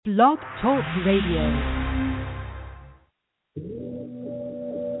Blog Talk Radio.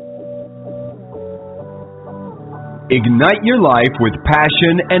 Ignite your life with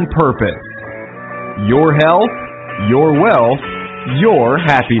passion and purpose. Your health, your wealth, your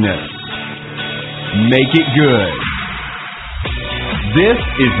happiness. Make it good. This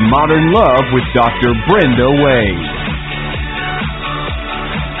is Modern Love with Dr. Brenda Wade.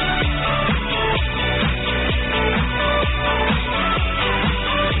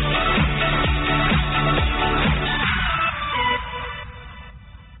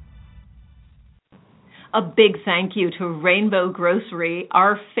 A big thank you to Rainbow Grocery,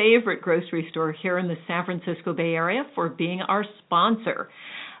 our favorite grocery store here in the San Francisco Bay Area, for being our sponsor,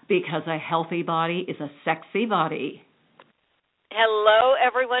 because a healthy body is a sexy body. Hello,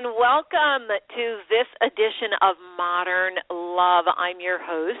 everyone. Welcome to this edition of Modern Love. I'm your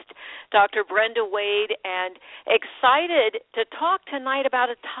host, Dr. Brenda Wade, and excited to talk tonight about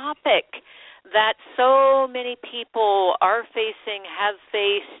a topic that so many people are facing, have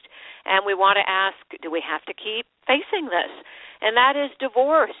faced, and we want to ask, do we have to keep facing this? And that is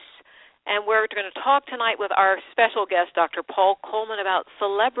divorce. And we're going to talk tonight with our special guest, Dr. Paul Coleman, about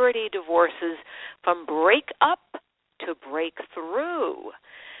celebrity divorces from breakup to breakthrough.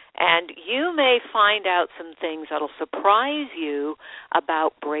 And you may find out some things that will surprise you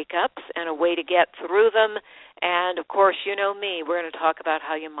about breakups and a way to get through them. And, of course, you know me. We're going to talk about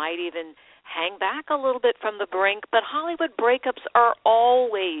how you might even hang back a little bit from the brink. But Hollywood breakups are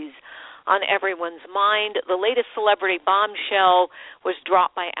always on everyone's mind. The latest celebrity bombshell was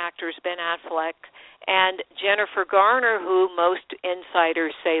dropped by actors Ben Affleck and Jennifer Garner, who most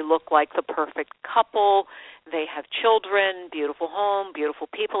insiders say look like the perfect couple. They have children, beautiful home, beautiful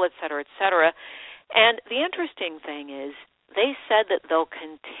people, et cetera, et cetera. And the interesting thing is they said that they'll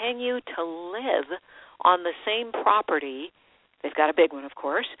continue to live on the same property. They've got a big one, of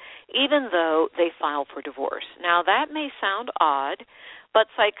course, even though they file for divorce. Now, that may sound odd,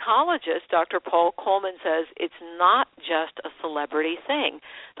 but psychologist Dr. Paul Coleman says it's not just a celebrity thing.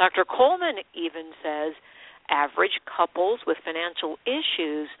 Dr. Coleman even says average couples with financial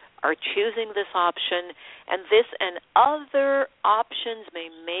issues are choosing this option, and this and other options may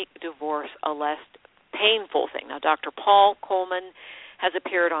make divorce a less painful thing. Now, Dr. Paul Coleman has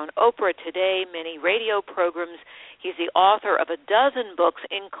appeared on Oprah Today, many radio programs. He's the author of a dozen books,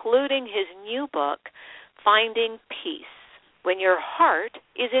 including his new book, Finding Peace, When Your Heart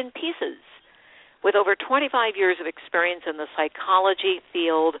is in Pieces. With over 25 years of experience in the psychology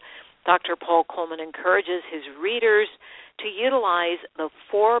field, Dr. Paul Coleman encourages his readers to utilize the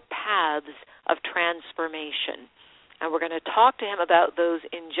 4 paths of transformation. And we're going to talk to him about those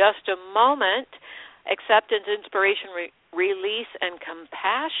in just a moment. Acceptance, inspiration, release, and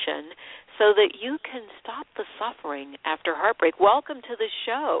compassion, so that you can stop the suffering after heartbreak. Welcome to the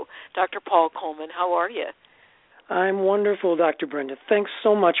show, Dr. Paul Coleman. How are you? I'm wonderful, Dr. Brenda. Thanks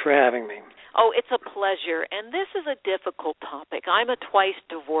so much for having me. Oh, it's a pleasure, and this is a difficult topic. I'm a twice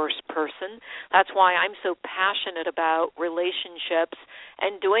divorced person. That's why I'm so passionate about relationships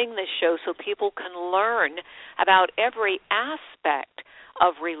and doing this show so people can learn about every aspect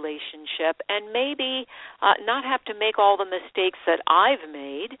of relationship and maybe not have to make all the mistakes that I've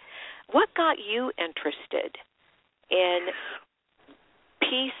made. What got you interested in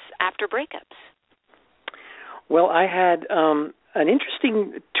peace after breakups? Well, I had an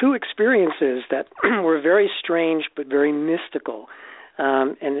interesting 2 experiences that were very strange but very mystical.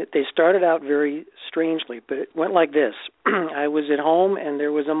 And they started out very strangely, but it went like this. I was at home, and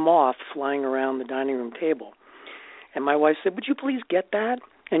there was a moth flying around the dining room table. And my wife said, "Would you please get that?"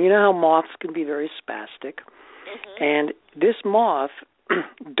 And you know how moths can be very spastic. Mm-hmm. And this moth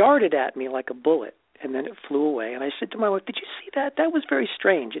darted at me like a bullet, and then it flew away. And I said to my wife, "Did you see that? That was very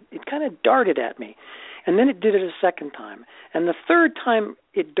strange. It kind of darted at me." And then it did it a second time. And the third time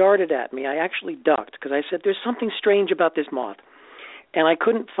it darted at me, I actually ducked because I said, "There's something strange about this moth." And I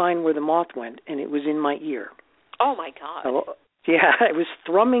couldn't find where the moth went, and it was in my ear. Oh, my God. So, yeah, it was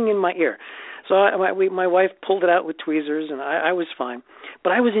thrumming in my ear. So my wife pulled it out with tweezers, and I was fine.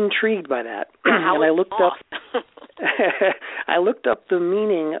 But I was intrigued by that. And I looked up I looked up the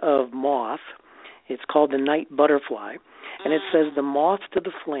meaning of moth. It's called the night butterfly. And it says the moth to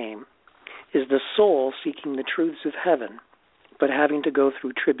the flame is the soul seeking the truths of heaven, but having to go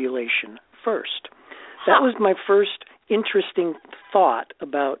through tribulation first. That was my first interesting thought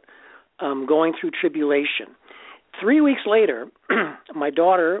about going through tribulation. 3 weeks later, my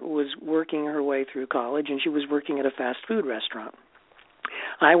daughter was working her way through college, and she was working at a fast food restaurant.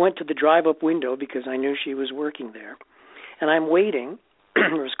 I went to the drive-up window because I knew she was working there, and I'm waiting.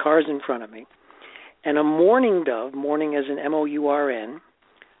 There's cars in front of me, and a mourning dove, mourning as an M-O-U-R-N,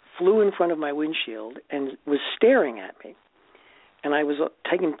 flew in front of my windshield and was staring at me. And I was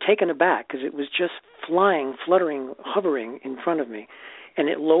taken aback because it was just flying, fluttering, hovering in front of me. And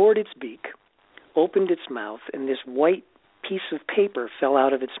it lowered its beak, opened its mouth, and this white piece of paper fell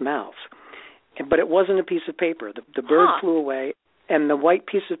out of its mouth. But it wasn't a piece of paper. The bird flew away, and the white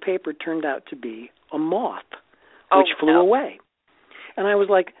piece of paper turned out to be a moth, which flew away. And I was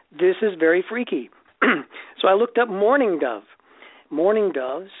like, this is very freaky. So I looked up mourning dove. Mourning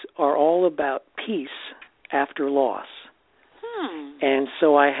doves are all about peace after loss. And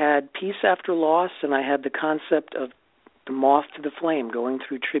so I had peace after loss, and I had the concept of the moth to the flame going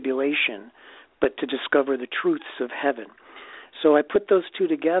through tribulation, but to discover the truths of heaven. So I put those two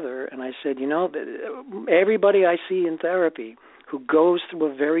together, and I said, everybody I see in therapy who goes through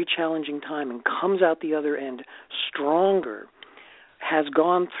a very challenging time and comes out the other end stronger has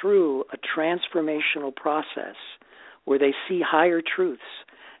gone through a transformational process where they see higher truths,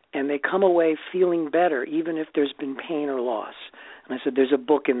 and they come away feeling better, even if there's been pain or loss. And I said, there's a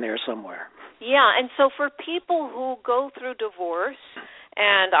book in there somewhere. Yeah, and so for people who go through divorce,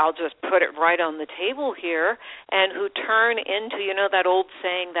 and I'll just put it right on the table here, and who turn into, that old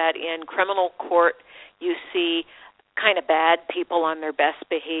saying that in criminal court you see kind of bad people on their best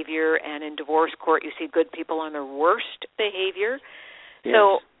behavior, and in divorce court you see good people on their worst behavior. Yes.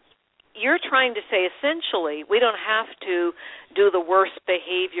 So you're trying to say essentially we don't have to do the worst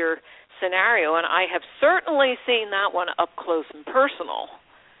behavior scenario, and I have certainly seen that one up close and personal.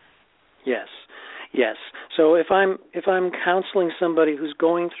 Yes. So if I'm counseling somebody who's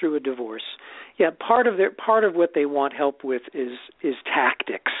going through a divorce, part of what they want help with is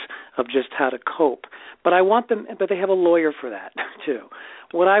tactics of just how to cope. But they have a lawyer for that too.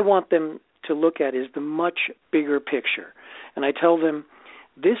 What I want them to look at is the much bigger picture. And I tell them,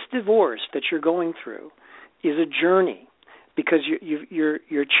 this divorce that you're going through is a journey, because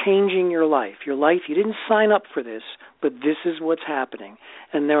you're changing your life. Your life, you didn't sign up for this, but this is what's happening.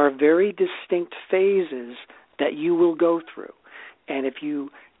 And there are very distinct phases that you will go through. And if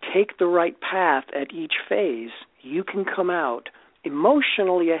you take the right path at each phase, you can come out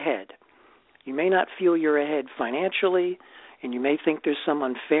emotionally ahead. You may not feel you're ahead financially, and you may think there's some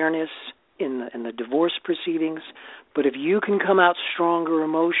unfairness in the divorce proceedings, but if you can come out stronger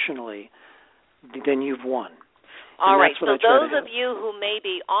emotionally, then you've won. All right, so those of you who may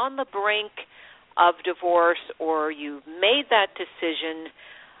be on the brink of divorce, or you've made that decision,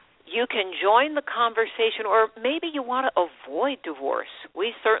 you can join the conversation, or maybe you want to avoid divorce.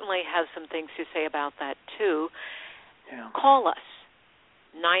 We certainly have some things to say about that, too. Yeah. Call us,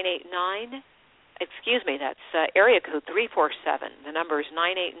 989, that's area code 347. The number is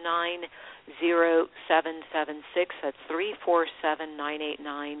 989-0776. That's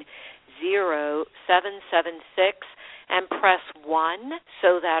 347-989-0776. And press 1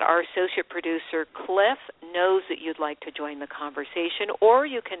 so that our associate producer, Cliff, knows that you'd like to join the conversation. Or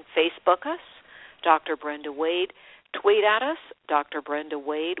you can Facebook us, Dr. Brenda Wade. Tweet at us, Dr. Brenda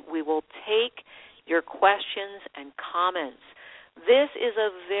Wade. We will take your questions and comments. This is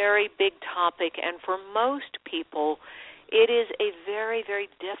a very big topic, and for most people, it is a very, very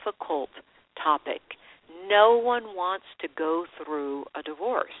difficult topic. No one wants to go through a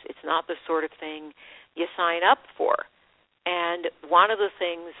divorce. It's not the sort of thing you sign up for. And one of the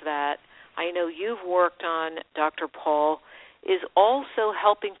things that I know you've worked on, Dr. Paul, is also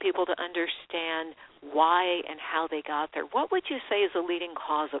helping people to understand why and how they got there. What would you say is the leading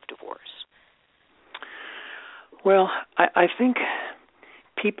cause of divorce? Well, I think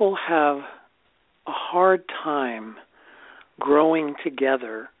people have a hard time growing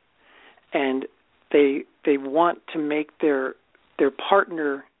together, and they want to make their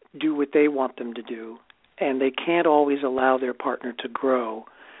partner do what they want them to do, and they can't always allow their partner to grow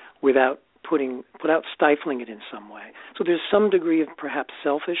without stifling it in some way. So there's some degree of perhaps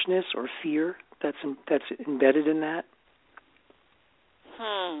selfishness or fear that's embedded in that.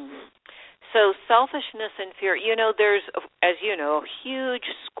 So selfishness and fear. There's, as you know, a huge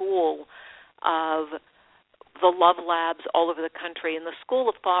school of the love labs all over the country, and the school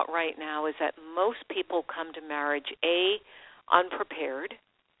of thought right now is that most people come to marriage, unprepared.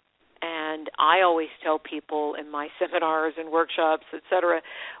 And I always tell people in my seminars and workshops, etc.,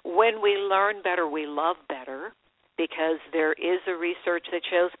 when we learn better, we love better, because there is a research that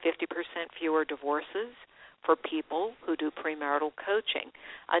shows 50% fewer divorces for people who do premarital coaching.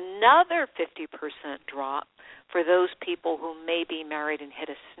 Another 50% drop for those people who may be married and hit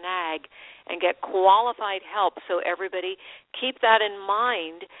a snag and get qualified help. So everybody keep that in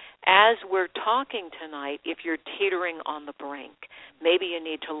mind as we're talking tonight. If you're teetering on the brink, maybe you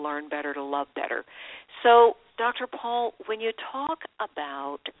need to learn better to love better. So, Dr. Paul, when you talk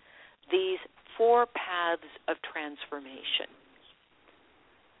about these 4 paths of transformation,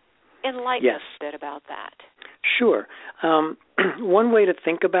 enlighten us a bit about that. Sure. One way to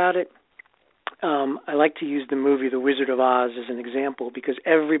think about it, I like to use the movie The Wizard of Oz as an example because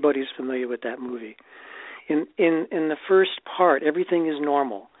everybody's familiar with that movie. In the first part, everything is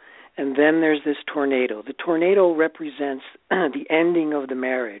normal, and then there's this tornado. The tornado represents the ending of the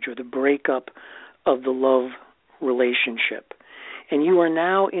marriage or the breakup of the love relationship. And you are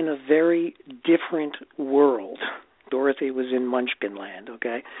now in a very different world. Dorothy was in Munchkin Land,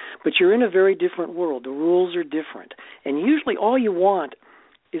 okay? But you're in a very different world. The rules are different. And usually all you want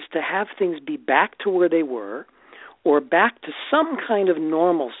is to have things be back to where they were or back to some kind of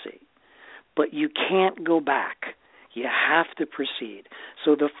normalcy. But you can't go back. You have to proceed.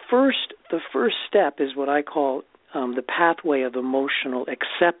 So the first step is what I call the pathway of emotional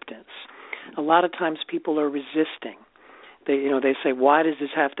acceptance. A lot of times people are resisting. They say, why does this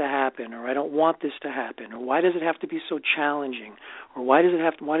have to happen? Or I don't want this to happen. Or why does it have to be so challenging? Or why does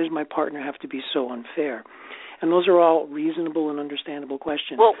my partner have to be so unfair? And those are all reasonable and understandable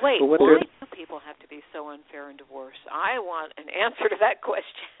questions. Well, wait, why do people have to be so unfair in divorce? I want an answer to that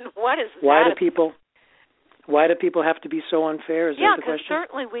question. What is that? Why do people have to be so unfair? Is that the question? Yeah, because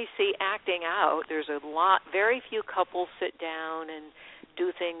certainly we see acting out. There's very few couples sit down and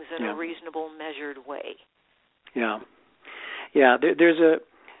do things in a reasonable, measured way. Yeah. Yeah, there's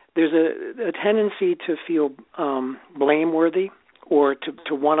a tendency to feel blameworthy or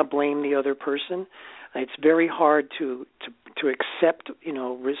to want to blame the other person. It's very hard to accept,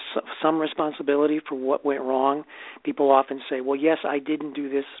 some responsibility for what went wrong. People often say, well, yes, I didn't do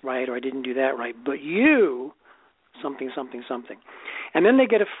this right or I didn't do that right, but you, something. And then they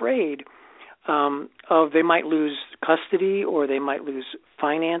get afraid of they might lose custody or they might lose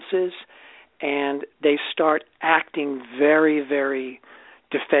finances, and they start acting very, very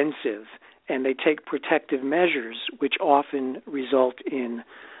defensive, and they take protective measures, which often result in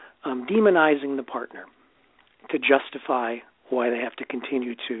demonizing the partner to justify why they have to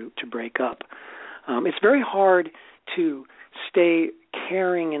continue to break up. It's very hard to stay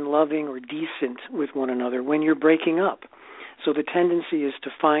caring and loving or decent with one another when you're breaking up. So the tendency is to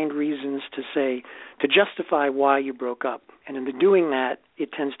find reasons to justify why you broke up. And in doing that, it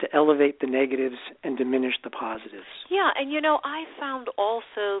tends to elevate the negatives and diminish the positives. Yeah, and I found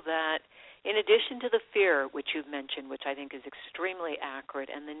also that in addition to the fear, which you've mentioned, which I think is extremely accurate,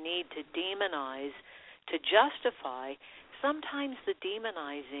 and the need to demonize, to justify, sometimes the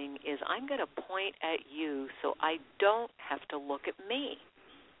demonizing is I'm going to point at you so I don't have to look at me.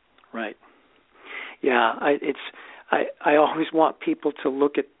 Right. Yeah, I always want people to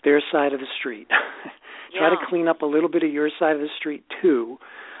look at their side of the street. Try to clean up a little bit of your side of the street, too.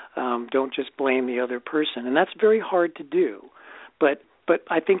 Don't just blame the other person. And that's very hard to do. But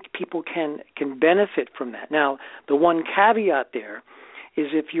I think people can benefit from that. Now, the one caveat there is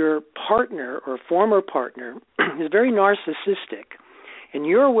if your partner or former partner is very narcissistic and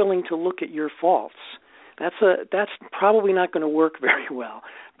you're willing to look at your faults, that's probably not going to work very well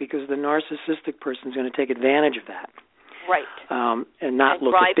because the narcissistic person is going to take advantage of that. Right. And not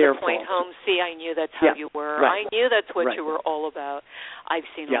look at their faults. Drive the point home. See, I knew that's how you were. Right. I knew that's what you were all about. I've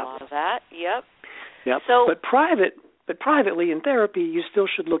seen a lot of that. Yep. So, but privately in therapy, you still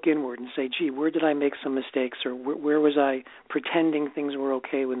should look inward and say, gee, where did I make some mistakes, or where was I pretending things were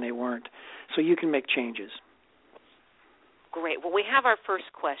okay when they weren't? So you can make changes. Great. Well, we have our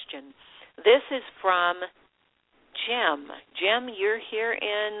first question. This is from Jim. Jim, you're here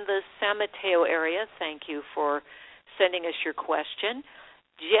in the San Mateo area. Thank you for sending us your question.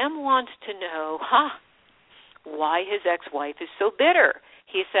 Jim wants to know why his ex-wife is so bitter.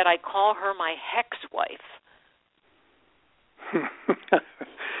 He said, I call her my hex-wife.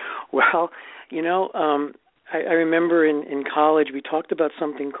 Well, I remember in college we talked about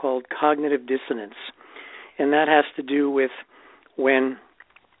something called cognitive dissonance, and that has to do with when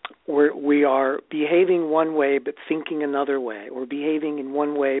we are behaving one way but thinking another way, or behaving in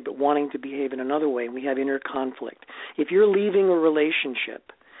one way but wanting to behave in another way, and we have inner conflict. If you're leaving a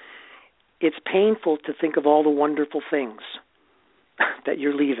relationship, it's painful to think of all the wonderful things that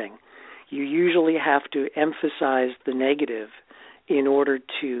you're leaving. You usually have to emphasize the negative in order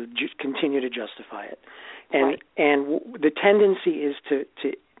to continue to justify it. And the tendency is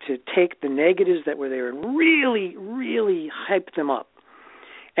take the negatives that were there and really, really hype them up.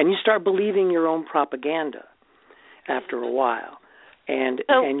 And you start believing your own propaganda after a while. And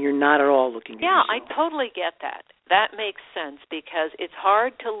you're not at all looking at yourself. Yeah, I totally get that. That makes sense because it's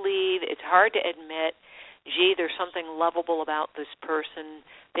hard to leave. It's hard to admit, gee, there's something lovable about this person,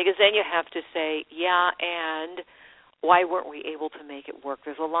 because then you have to say, yeah, and why weren't we able to make it work?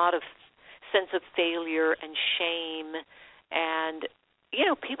 There's a lot of sense of failure and shame, and,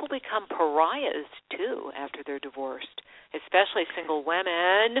 people become pariahs, too, after they're divorced, especially single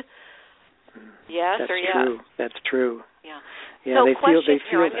women. Yes That's or yes? True. That's true. Yeah. Yeah, So they feel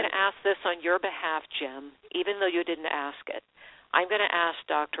here, I'm that. going to ask this on your behalf, Jim, even though you didn't ask it. I'm going to ask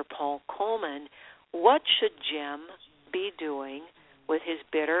Dr. Paul Coleman, what should Jim be doing with his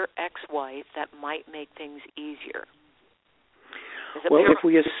bitter ex-wife that might make things easier? Well, if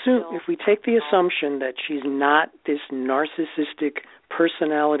we take the assumption that she's not this narcissistic,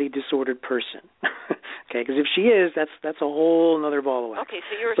 personality disordered person, okay, because if she is, that's a whole other ball of wax. Okay,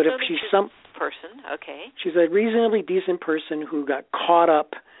 so you're but assuming if she's some person, okay. She's a reasonably decent person who got caught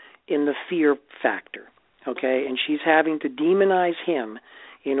up in the fear factor, okay, and she's having to demonize him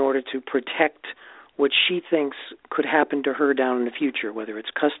in order to protect what she thinks could happen to her down in the future, whether it's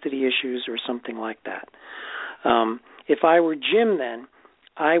custody issues or something like that. If I were Jim, then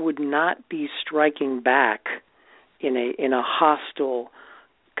I would not be striking back in a hostile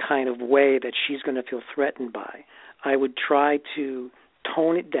kind of way that she's going to feel threatened by. I would try to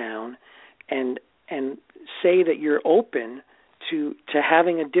tone it down and say that you're open to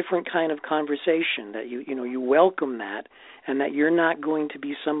having a different kind of conversation, that you welcome that, and that you're not going to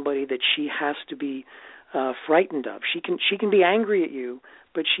be somebody that she has to be frightened of. She can be angry at you,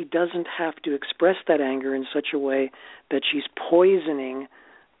 but she doesn't have to express that anger in such a way that she's poisoning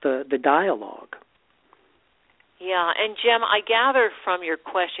the dialogue. Yeah, and Jim, I gather from your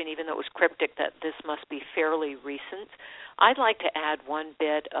question, even though it was cryptic, that this must be fairly recent. I'd like to add one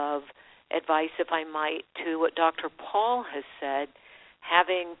bit of advice, if I might, to what Dr. Paul has said,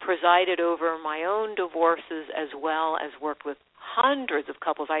 having presided over my own divorces as well as worked with hundreds of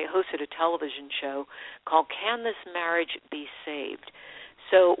couples. I hosted a television show called Can This Marriage Be Saved?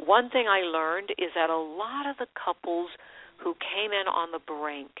 So one thing I learned is that a lot of the couples who came in on the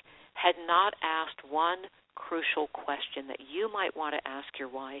brink had not asked one crucial question that you might want to ask your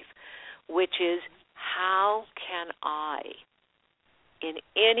wife, which is, how can I, in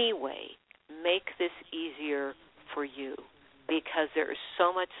any way, make this easier for you? Because there is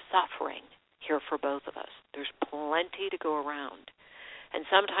so much suffering here for both of us. There's plenty to go around. And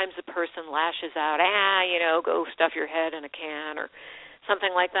sometimes the person lashes out, go stuff your head in a can or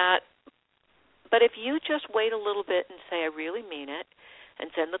something like that. But if you just wait a little bit and say, I really mean it, and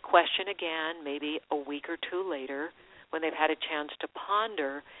send the question again, maybe a week or two later, when they've had a chance to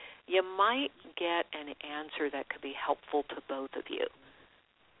ponder, you might get an answer that could be helpful to both of you.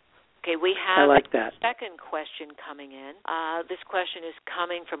 Okay, we have I like that. A second question coming in. This question is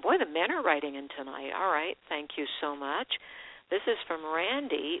coming from, the men are writing in tonight. All right, thank you so much. This is from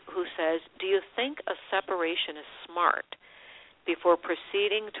Randy, who says, do you think a separation is smart before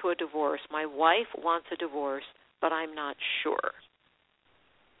proceeding to a divorce? My wife wants a divorce, but I'm not sure.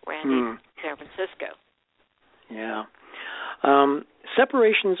 Randy, San Francisco. Yeah.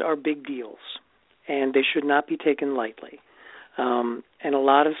 Separations are big deals, and they should not be taken lightly. And a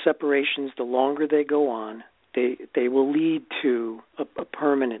lot of separations, the longer they go on, they will lead to a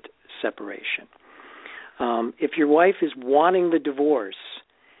permanent separation. If your wife is wanting the divorce,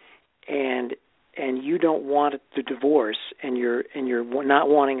 and you don't want the divorce, and you're not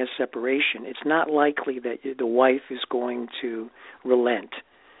wanting a separation, it's not likely that the wife is going to relent.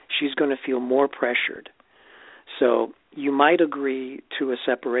 She's going to feel more pressured. So you might agree to a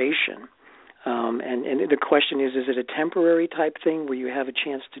separation. And the question is it a temporary type thing where you have a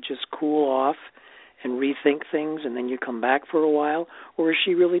chance to just cool off and rethink things and then you come back for a while? Or is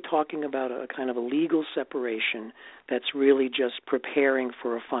she really talking about a kind of a legal separation that's really just preparing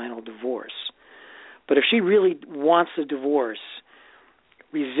for a final divorce? But if she really wants a divorce,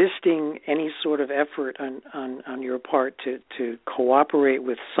 resisting any sort of effort on your part to cooperate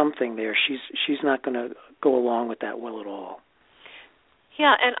with something there, she's not going to go along with that well at all.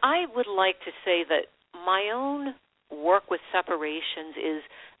 Yeah, and I would like to say that my own work with separations is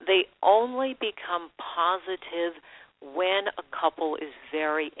they only become positive when a couple is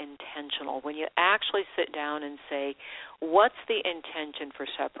very intentional, when you actually sit down and say, what's the intention for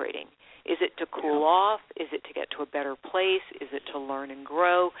separating? Is it to cool off? Is it to get to a better place? Is it to learn and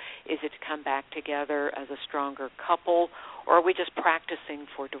grow? Is it to come back together as a stronger couple? Or are we just practicing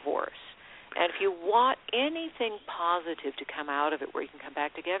for divorce? And if you want anything positive to come out of it where you can come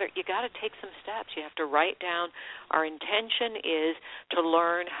back together, you got to take some steps. You have to write down, our intention is to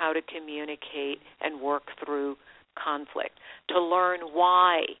learn how to communicate and work through conflict, to learn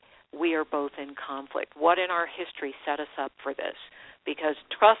why we are both in conflict, what in our history set us up for this. Because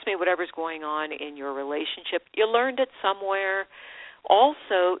trust me, whatever's going on in your relationship, you learned it somewhere.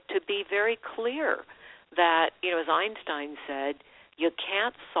 Also, to be very clear that, as Einstein said, you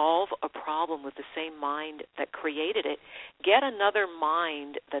can't solve a problem with the same mind that created it. Get another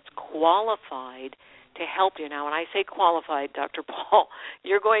mind that's qualified to help you. Now, when I say qualified, Dr. Paul,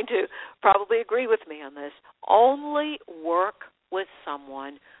 you're going to probably agree with me on this. Only work with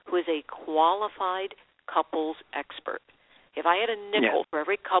someone who is a qualified couples expert. If I had a nickel for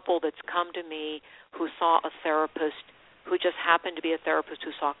every couple that's come to me who saw a therapist who just happened to be a therapist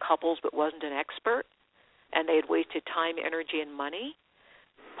who saw couples but wasn't an expert, and they had wasted time, energy, and money,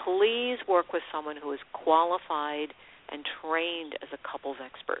 please work with someone who is qualified and trained as a couples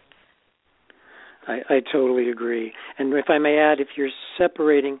expert. I totally agree. And if I may add, if you're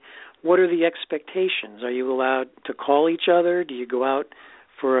separating, what are the expectations? Are you allowed to call each other? Do you go out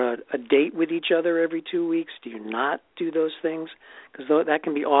for a date with each other every 2 weeks? Do you not do those things? Because that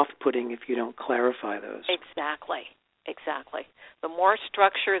can be off-putting if you don't clarify those. Exactly. The more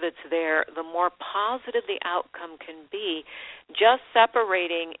structure that's there, the more positive the outcome can be. Just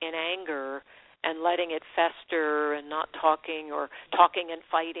separating in anger and letting it fester and not talking or talking and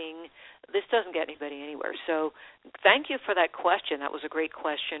fighting, this doesn't get anybody anywhere. So thank you for that question. That was a great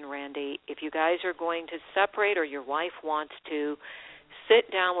question, Randy. If you guys are going to separate or your wife wants to,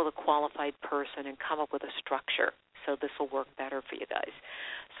 sit down with a qualified person and come up with a structure so this will work better for you guys.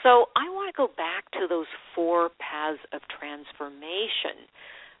 So I want to go back to those 4 paths of transformation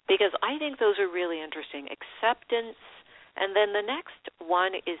because I think those are really interesting. Acceptance, and then the next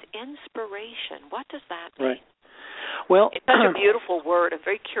one is inspiration. What does that mean? Right. Well, it's such a beautiful word. I'm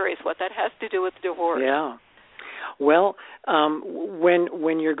very curious what that has to do with divorce. Yeah. Well,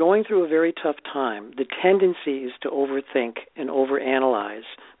 when you're going through a very tough time, the tendency is to overthink and overanalyze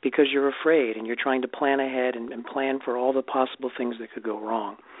because you're afraid and you're trying to plan ahead and plan for all the possible things that could go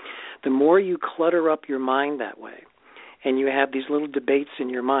wrong. The more you clutter up your mind that way, and you have these little debates in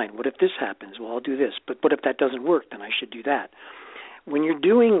your mind, what if this happens? Well, I'll do this. But what if that doesn't work? Then I should do that. When you're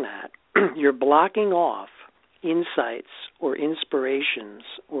doing that, you're blocking off insights or inspirations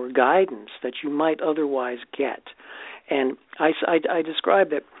or guidance that you might otherwise get. And I describe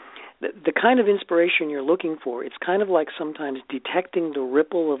that the kind of inspiration you're looking for, it's kind of like sometimes detecting the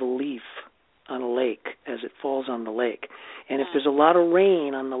ripple of a leaf on a lake as it falls on the lake. And if there's a lot of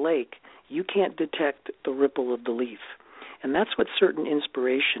rain on the lake, you can't detect the ripple of the leaf. And that's what certain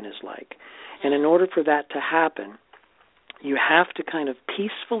inspiration is like. And in order for that to happen, you have to kind of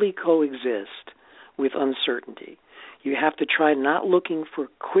peacefully coexist with uncertainty. You have to try not looking for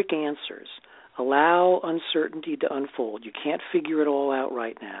quick answers. Allow uncertainty to unfold. You can't figure it all out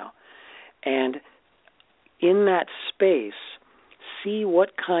right now. And in that space, see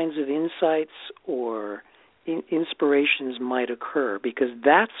what kinds of insights or inspirations might occur, because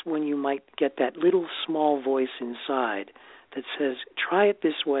that's when you might get that little small voice inside that says, try it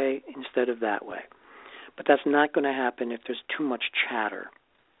this way instead of that way. But that's not going to happen if there's too much chatter.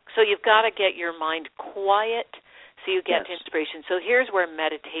 So you've got to get your mind quiet so you get to inspiration. So here's where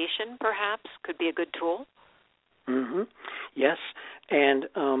meditation, perhaps, could be a good tool. Mm-hmm. Yes, and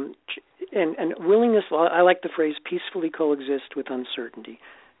willingness. I like the phrase "peacefully coexist with uncertainty."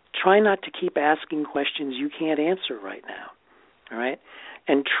 Try not to keep asking questions you can't answer right now. All right,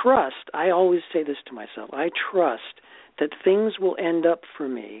 and trust. I always say this to myself. I trust that things will end up for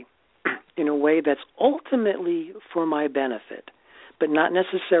me in a way that's ultimately for my benefit, but not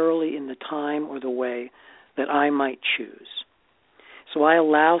necessarily in the time or the way that I might choose. So I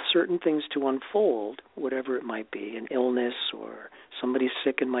allow certain things to unfold, whatever it might be, an illness or somebody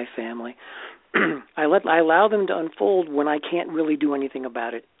sick in my family. I allow them to unfold when I can't really do anything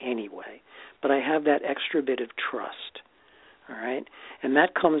about it anyway. But I have that extra bit of trust. All right? And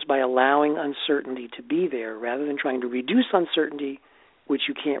that comes by allowing uncertainty to be there rather than trying to reduce uncertainty, which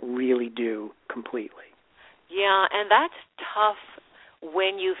you can't really do completely. Yeah, and that's tough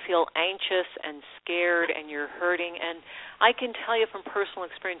when you feel anxious and scared and you're hurting. And I can tell you from personal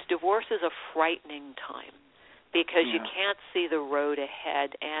experience, divorce is a frightening time because you can't see the road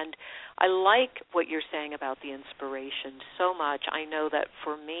ahead. And I like what you're saying about the inspiration so much. I know that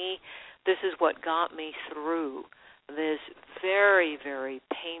for me, this is what got me through this very, very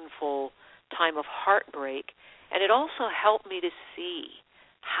painful time of heartbreak. And it also helped me to see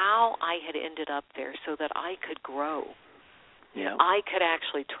how I had ended up there so that I could grow. Yeah. I could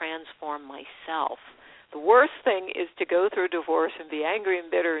actually transform myself. The worst thing is to go through divorce and be angry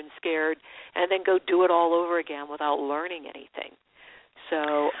and bitter and scared and then go do it all over again without learning anything. So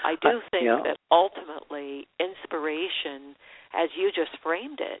I do think that ultimately inspiration, as you just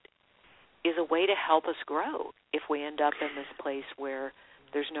framed it, is a way to help us grow if we end up in this place where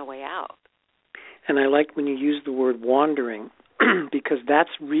there's no way out. And I like when you use the word wandering, because that's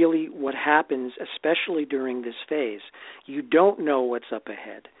really what happens, especially during this phase. You don't know what's up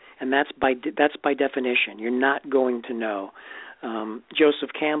ahead, and that's by definition. You're not going to know. Joseph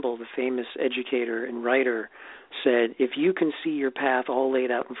Campbell, the famous educator and writer, said, if you can see your path all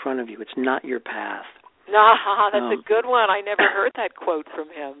laid out in front of you, it's not your path. That's a good one. I never heard that quote from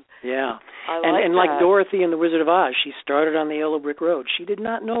him. Yeah. And like Dorothy in The Wizard of Oz, she started on the Yellow Brick Road. She did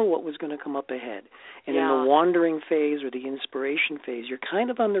not know what was going to come up ahead. And in the wandering phase or the inspiration phase, you're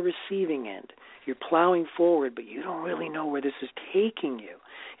kind of on the receiving end. You're plowing forward, but you don't really know where this is taking you.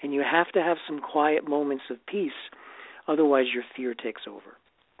 And you have to have some quiet moments of peace. Otherwise, your fear takes over.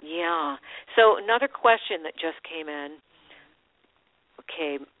 Yeah. So another question that just came in.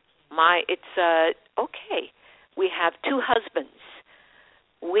 Okay. We have two husbands.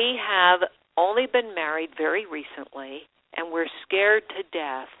 We have only been married very recently, and we're scared to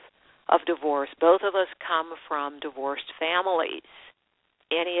death of divorce. Both of us come from divorced families.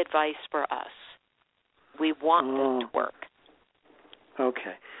 Any advice for us? We want this to work.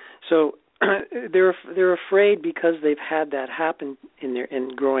 Okay. So they're afraid because they've had that happen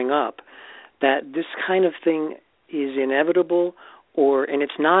in growing up, that this kind of thing is inevitable, and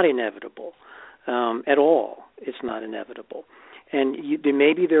it's not inevitable at all. It's not inevitable. And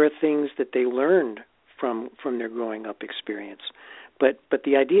maybe there are things that they learned from their growing up experience. But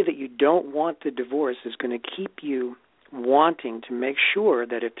the idea that you don't want the divorce is going to keep you wanting to make sure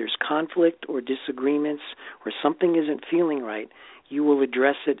that if there's conflict or disagreements or something isn't feeling right, you will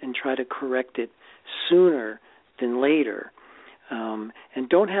address it and try to correct it sooner than later. And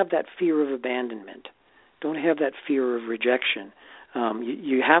don't have that fear of abandonment. Don't have that fear of rejection.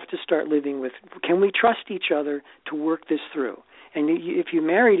 You have to start living with, can we trust each other to work this through? And if you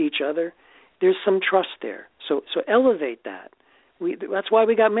married each other, there's some trust there. So elevate that. That's why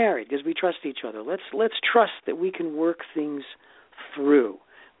we got married, because we trust each other. Let's trust that we can work things through.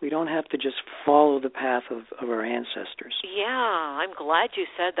 We don't have to just follow the path of our ancestors. Yeah, I'm glad you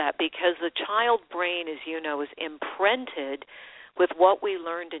said that, because the child brain, as you know, is imprinted with what we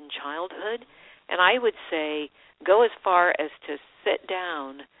learned in childhood. And I would say go as far as to sit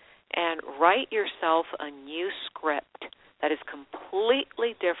down and write yourself a new script that is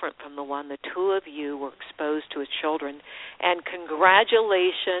completely different from the one the two of you were exposed to as children. And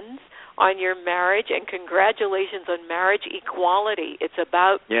congratulations on your marriage, and congratulations on marriage equality. It's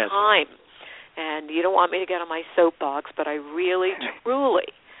about time. And you don't want me to get on my soapbox, but I really,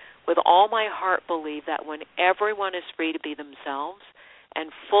 truly, with all my heart, believe that when everyone is free to be themselves and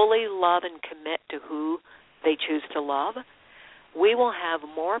fully love and commit to who they choose to love, we will have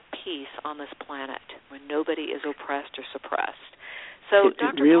more peace on this planet when nobody is oppressed or suppressed. So,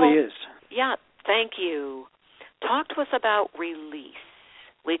 it really is. Yeah, thank you. Talk to us about release.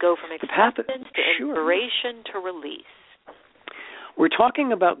 We go from acceptance to inspiration to release. We're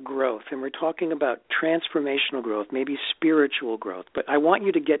talking about growth, and we're talking about transformational growth, maybe spiritual growth. But I want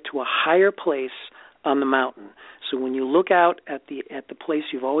you to get to a higher place on the mountain. So when you look out at the place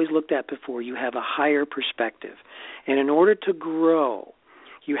you've always looked at before, you have a higher perspective. And in order to grow,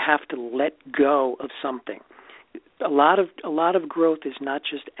 you have to let go of something. A lot of growth is not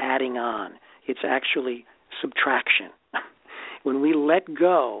just adding on. It's actually subtraction. When we let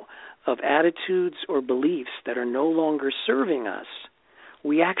go of attitudes or beliefs that are no longer serving us,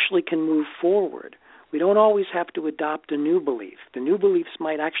 we actually can move forward. We don't always have to adopt a new belief. The new beliefs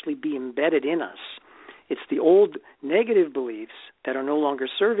might actually be embedded in us. It's the old negative beliefs that are no longer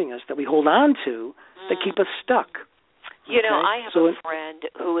serving us that we hold on to that keep us stuck. You know, I have a friend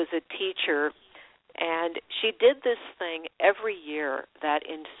who is a teacher, and she did this thing every year that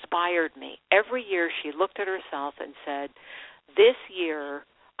inspired me. Every year she looked at herself and said, this year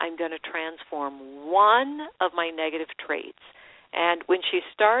I'm going to transform one of my negative traits. And when she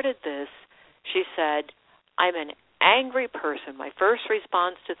started this, she said, I'm an angry person. My first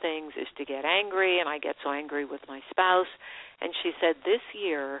response to things is to get angry, and I get so angry with my spouse. And she said, this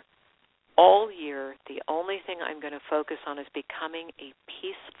year, all year, the only thing I'm going to focus on is becoming a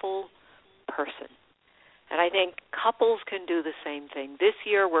peaceful person. And I think couples can do the same thing. This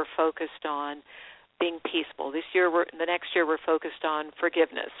year we're focused on being peaceful. The next year we're focused on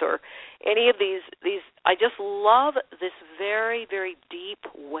forgiveness, or any of these. I just love this very, very deep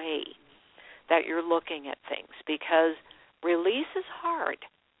way that you're looking at things, because release is hard,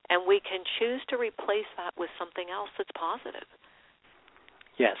 and we can choose to replace that with something else that's positive.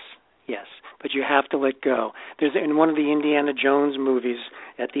 Yes. But you have to let go. There's in one of the Indiana Jones movies,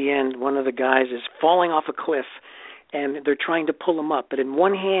 at the end, one of the guys is falling off a cliff, and they're trying to pull him up. But in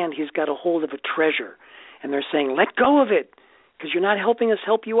one hand, he's got a hold of a treasure, and they're saying, let go of it, because you're not helping us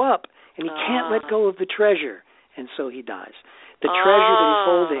help you up. And he can't let go of the treasure, and so he dies. The treasure that he's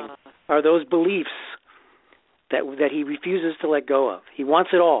holding are those beliefs that he refuses to let go of. He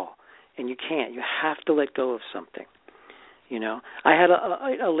wants it all, and you can't. You have to let go of something. You know, I had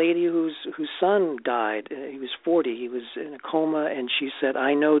a lady whose son died. He was 40. He was in a coma, and she said,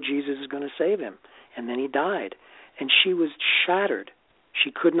 I know Jesus is going to save him. And then he died. And she was shattered.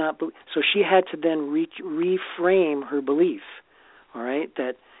 She could not believe. So she had to then reframe her belief, all right,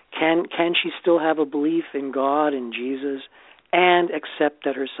 that can she still have a belief in God and Jesus and accept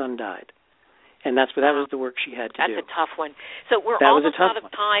that her son died? And that was the work she had to do. That's a tough one. So we're almost out of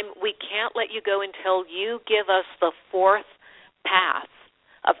time. We can't let you go until you give us the fourth path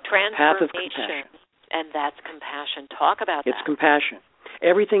of transformation, and that's compassion. Talk about that. It's compassion.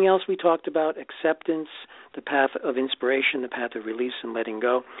 Everything else we talked about, acceptance, the path of inspiration, the path of release and letting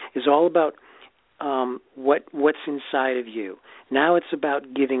go, is all about what's inside of you. Now it's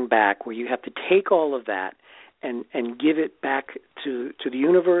about giving back, where you have to take all of that and give it back to the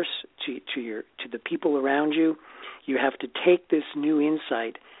universe, to the people around you. You have to take this new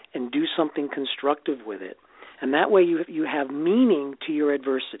insight and do something constructive with it. And that way you have meaning to your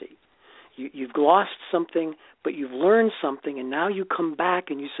adversity. You've lost something, but you've learned something, and now you come back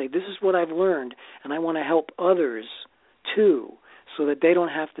and you say, this is what I've learned, and I want to help others too, so that they don't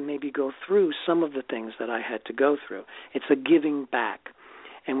have to maybe go through some of the things that I had to go through. It's a giving back.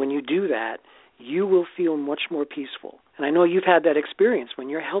 And when you do that, you will feel much more peaceful. And I know you've had that experience. When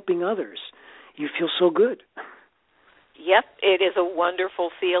you're helping others, you feel so good. Yep, it is a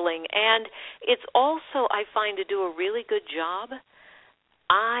wonderful feeling. And it's also, I find, to do a really good job,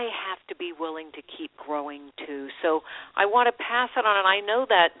 I have to be willing to keep growing too. So I want to pass it on. And I know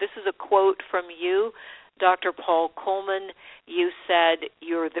that this is a quote from you, Dr. Paul Coleman. You said,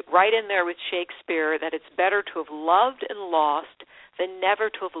 you're right in there with Shakespeare, that it's better to have loved and lost than never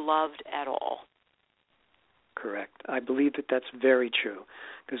to have loved at all. Correct. I believe that that's very true,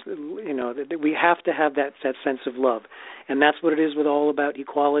 because we have to have that sense of love, and that's what it is with all about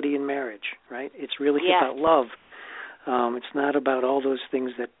equality in marriage, right? It's really about love. It's not about all those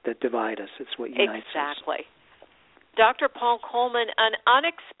things that divide us. It's what unites us. Exactly. Dr. Paul Coleman, an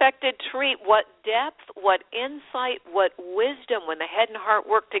unexpected treat. What depth, what insight, what wisdom when the head and heart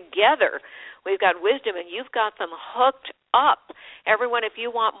work together. We've got wisdom, and you've got them hooked up. Everyone, if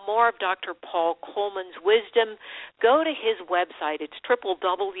you want more of Dr. Paul Coleman's wisdom, go to his website. It's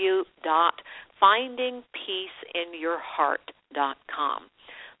www.findingpeaceinyourheart.com.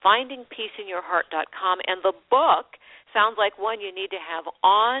 Findingpeaceinyourheart.com. And the book sounds like one you need to have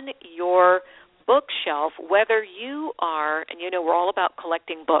on your bookshelf, whether you are, and we're all about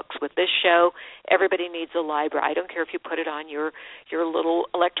collecting books. With this show, everybody needs a library. I don't care if you put it on your little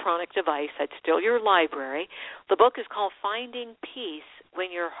electronic device, that's still your library. The book is called Finding Peace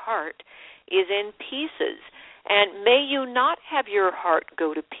When Your Heart is in Pieces. And may you not have your heart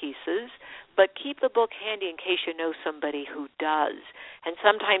go to pieces, but keep the book handy in case you know somebody who does. And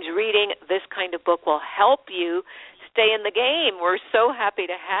sometimes reading this kind of book will help you stay in the game. We're so happy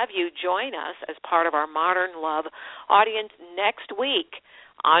to have you join us as part of our Modern Love audience next week.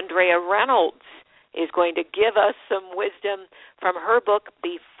 Andrea Reynolds is going to give us some wisdom from her book,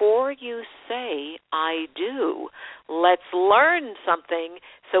 Before You Say I Do. Let's learn something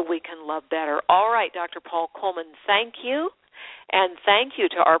so we can love better. All right, Dr. Paul Coleman, thank you. And thank you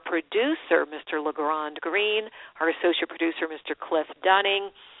to our producer, Mr. LeGrand Green, our associate producer, Mr. Cliff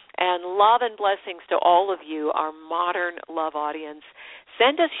Dunning, and love and blessings to all of you, our Modern Love audience.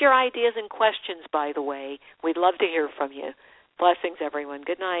 Send us your ideas and questions, by the way. We'd love to hear from you. Blessings, everyone.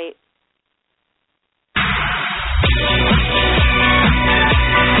 Good night.